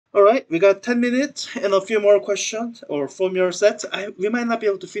All right, we got 10 minutes and a few more questions or 4 more sets. We might not be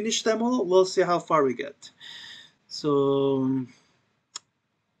able to finish them all. We'll see how far we get. So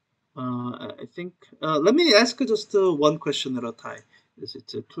I think let me ask you just one question at a time. This is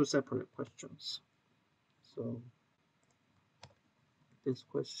two separate questions. So this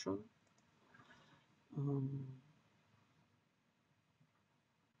question. Um,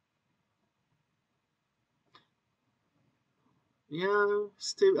 yeah,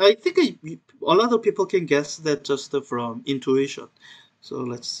 still, I think a lot of people can guess that just from intuition. So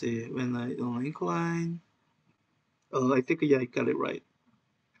let's see. When I incline, I think yeah, I got it right.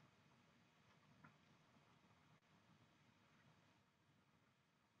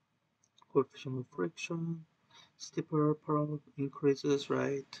 Coefficient of friction, steeper parallel increases,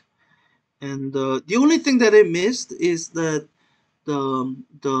 right? And the only thing that I missed is that the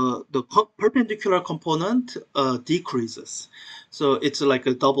perpendicular component decreases. So it's like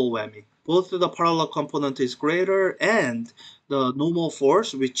a double whammy. Both the parallel component is greater and the normal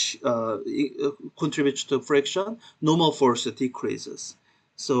force, which contributes to friction, normal force decreases.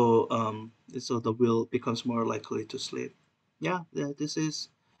 So the wheel becomes more likely to slip. Yeah, this is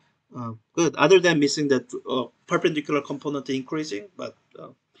good. Other than missing that perpendicular component increasing, but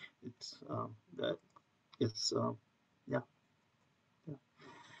it's that it's yeah. Yeah.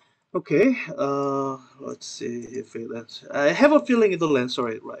 Okay, let's see if that's. I have a feeling it'll answer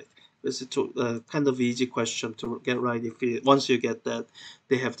it right. This is kind of easy question to get right. If once you get that,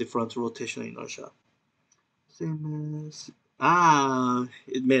 they have different rotation inertia. Same as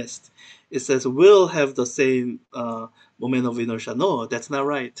it missed. It says will have the same moment of inertia. No, that's not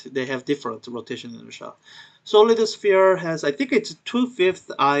right. They have different rotation inertia. Solid sphere has, I think it's 2/5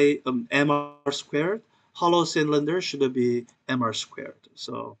 I mr squared. Hollow cylinder should be mr squared.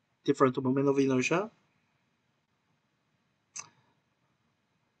 So different moment of inertia.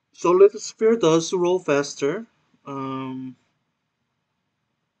 Solid sphere does roll faster. Um,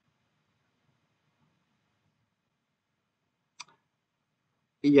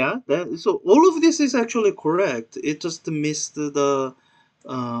 yeah, so all of this is actually correct. It just missed the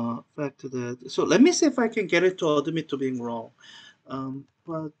fact that. So let me see if I can get it to admit to being wrong.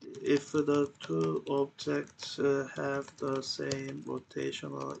 But if the two objects have the same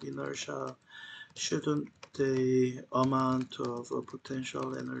rotational inertia, shouldn't the amount of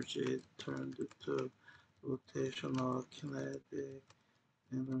potential energy turned to rotational kinetic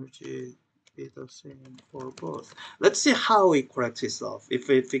energy be the same for both? Let's see how it corrects itself. If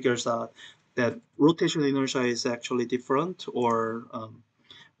it figures out that rotational inertia is actually different, or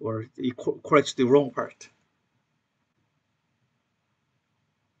it corrects the wrong part.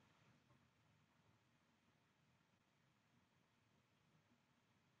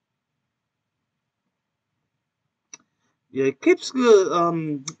 Yeah, it keeps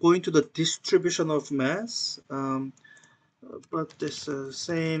going to the distribution of mass, but this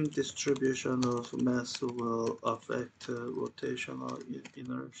same distribution of mass will affect rotational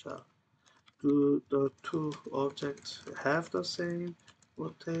inertia. Do the two objects have the same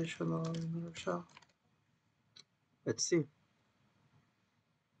rotational inertia? Let's see.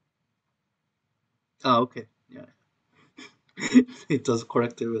 Ah, okay. Yeah, it does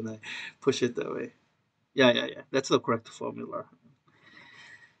correct it when I push it that way. Yeah. That's the correct formula.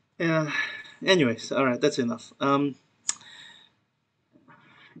 Yeah. Anyways, all right. That's enough.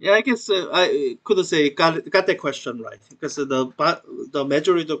 Yeah, I guess I could say got that question right because the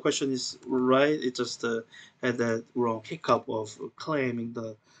majority of the question is right. It just had that wrong hiccup of claiming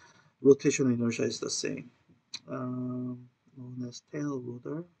the rotational inertia is the same. Known as tail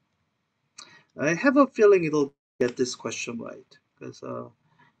rotor. I have a feeling it'll get this question right because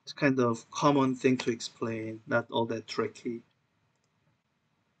it's kind of common thing to explain, not all that tricky.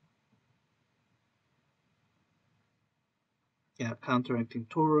 Yeah, counteracting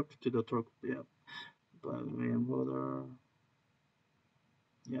torque to the torque. Yeah, but rotor.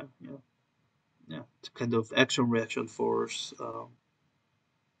 Yeah. It's kind of action reaction force.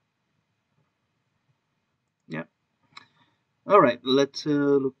 Yeah. All right. Let's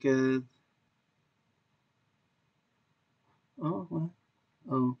look at. What?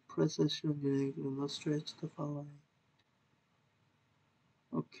 Precision unit illustrates the following.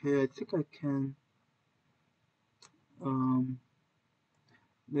 Okay, I think I can. Um,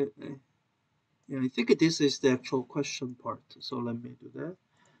 yeah, I think this is the actual question part. So let me do that.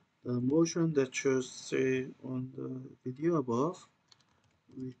 The motion that you see on the video above,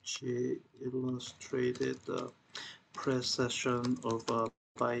 which illustrated the precession of a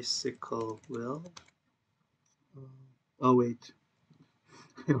bicycle wheel. Uh, oh wait,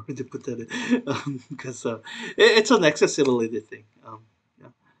 I already put that in because it's an accessibility thing. Yeah.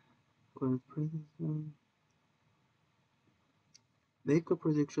 make a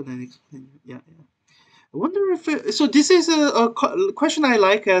prediction and explain. Yeah, yeah. I wonder if so. This is a question I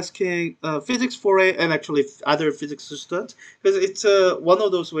like asking physics 4A and actually other physics students because it's one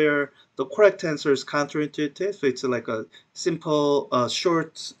of those where the correct answer is counterintuitive. So it's like a simple,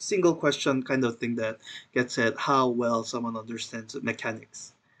 short, single question kind of thing that gets at how well someone understands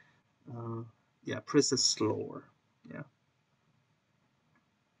mechanics. Uh, yeah, process slower. Yeah.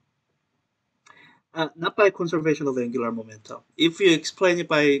 Not by conservation of angular momentum. If you explain it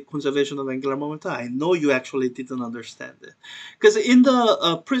by conservation of angular momentum, I know you actually didn't understand it. Because in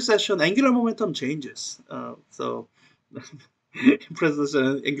the precession, angular momentum changes. So in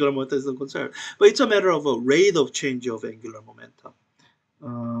precession, angular momentum isn't concerned. But it's a matter of a rate of change of angular momentum.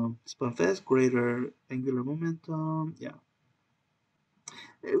 Spun fast, greater angular momentum. Yeah.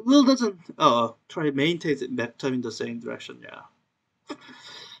 Will doesn't try maintain it momentum in the same direction. Yeah.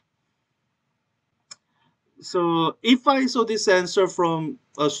 So if I saw this answer from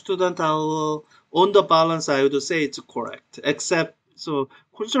a student, I'll, on the balance, I would say it's correct. Except, so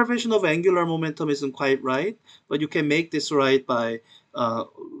conservation of angular momentum isn't quite right, but you can make this right uh,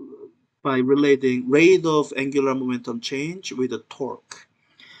 by relating rate of angular momentum change with the torque.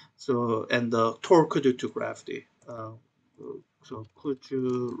 So and the torque due to gravity. So could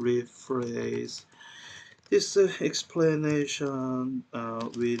you rephrase this explanation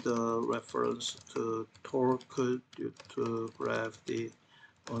with a reference to torque due to gravity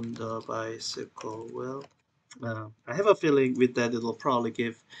on the bicycle? Well, I have a feeling with that it'll probably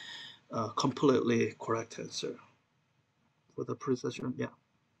give a completely correct answer for the precision. Yeah,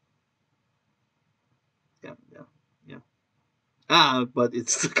 yeah, yeah, yeah. But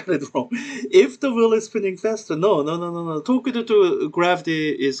it's kind of wrong. If the wheel is spinning faster, no. Torque due to gravity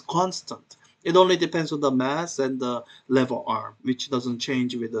is constant. It only depends on the mass and the lever arm, which doesn't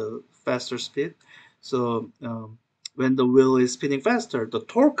change with the faster speed. So when the wheel is spinning faster, the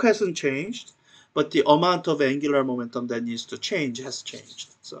torque hasn't changed, but the amount of angular momentum that needs to change has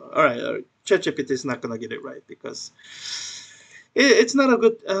changed. So all right, ChatGPT is not gonna get it right because it's not a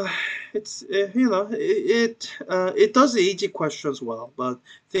good it's it does easy questions well, but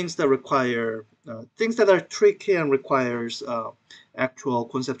things that require things that are tricky and requires actual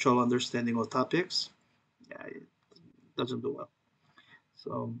conceptual understanding of topics, yeah, it doesn't do well.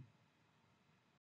 So